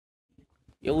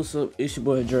Yo, what's up? It's your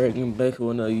boy Dragon back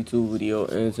with another YouTube video,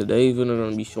 and today's video I'm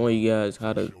gonna be showing you guys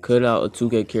how to cut out a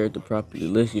 2K character properly.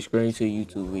 Let's get straight into the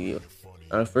YouTube video.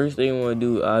 Now, the first thing you want to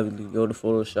do, obviously, go to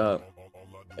Photoshop,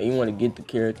 and you want to get the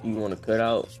character you want to cut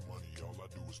out.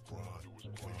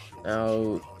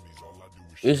 Now,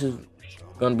 this is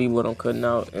gonna be what I'm cutting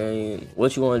out, and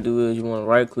what you want to do is you want to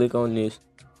right click on this,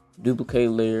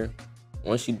 duplicate layer.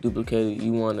 Once you duplicate it,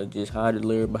 you want to just hide the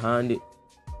layer behind it.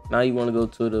 Now you want to go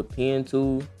to the pen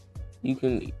tool. You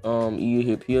can either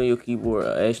hit P on your keyboard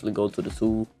or actually go to the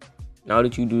tool. Now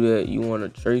that you do that, you want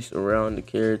to trace around the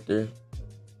character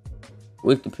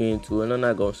with the pen tool. And I'm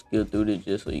not going to skip through this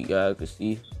just so you guys can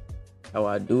see how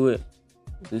I do it.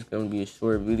 This is going to be a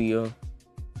short video.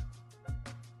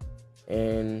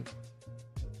 And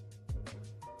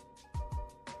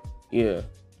yeah,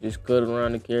 just cut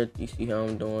around the character. You see how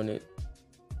I'm doing it.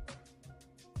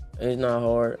 And it's not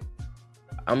hard.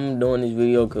 I'm doing this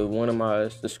video because one of my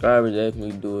subscribers asked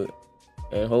me to do it,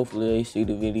 and hopefully they see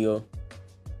the video.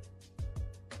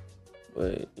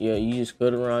 But yeah, you just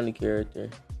cut around the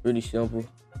character. Pretty simple.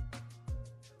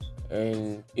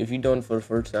 And if you're doing it for the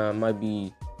first time, it might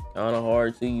be kind of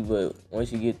hard to you, but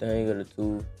once you get the hang of the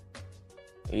tool,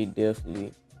 it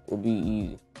definitely will be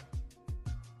easy.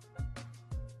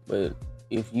 But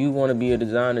if you want to be a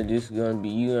designer, this is gonna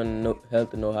be, have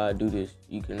to know how to do this.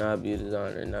 You cannot be a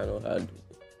designer and not know how to do it.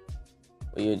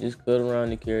 But yeah, just cut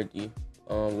around the character,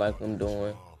 like I'm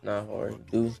doing. Not hard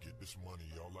to do. If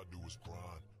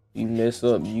you mess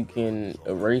up, you can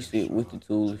erase it with the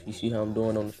tool. If you see how I'm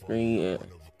doing on the screen, and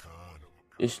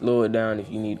just slow it down if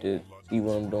you need to see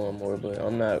what I'm doing more. But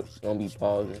I'm not gonna be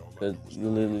pausing because you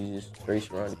literally just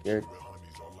trace around the character.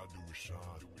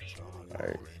 All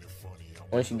right.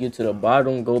 Once you get to the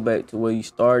bottom, go back to where you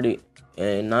started,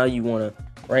 and now you want to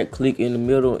right click in the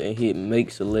middle and hit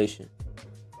make selection.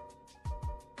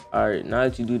 Alright, now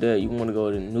that you do that, you want to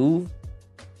go to new,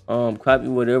 copy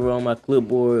whatever on my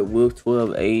clipboard, width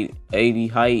 1280,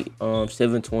 height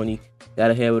 720,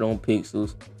 gotta have it on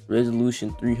pixels,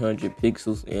 resolution 300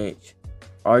 pixels inch,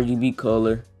 RGB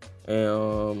color,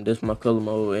 and that's my color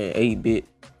mode, and 8-bit,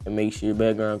 and make sure your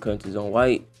background content is on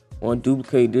white. Want to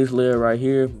duplicate this layer right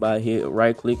here by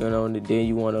right clicking on it. Then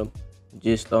you want to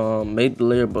just make the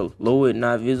layer below it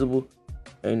not visible.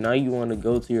 And now you want to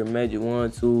go to your magic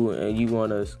wand tool and you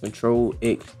want to Control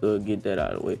X to get that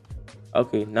out of the way.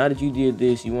 Okay, now that you did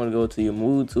this, you want to go to your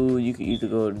move tool. You can either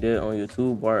go to that on your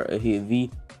toolbar or hit V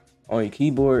on your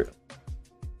keyboard.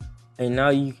 And now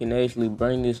you can actually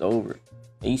bring this over.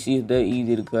 And you see it's that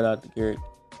easy to cut out the character.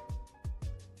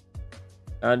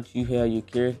 Now that you have your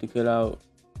character cut out,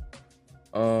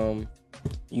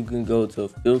 you can go to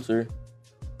filter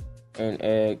and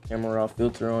add camera raw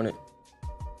filter on it.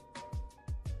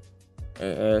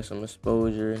 And add some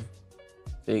exposure,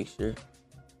 texture,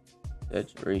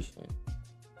 saturation,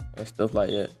 and stuff like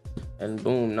that. And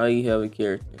boom, now you have a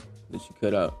character that you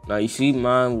cut out. Now you see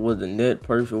mine was a net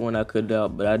perfect when I cut it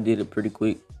out, but I did it pretty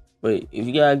quick. But if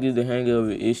you guys get the hang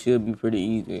of it, it should be pretty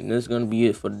easy. And that's gonna be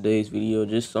it for today's video.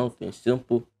 Just something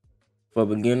simple for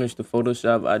beginners to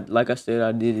Photoshop. Like I said,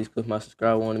 I did this because my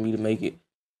subscriber wanted me to make it.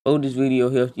 Hope this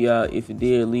video helped you out. If it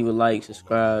did, leave a like,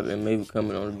 subscribe, and maybe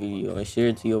comment on the video and share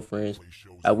it to your friends.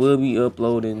 I will be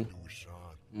uploading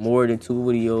more than 2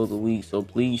 videos a week, so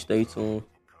please stay tuned.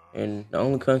 And the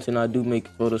only content I do make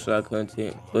is Photoshop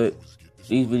content, but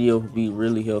these videos will be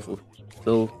really helpful.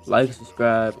 So like and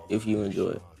subscribe if you enjoy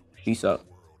it. Peace out.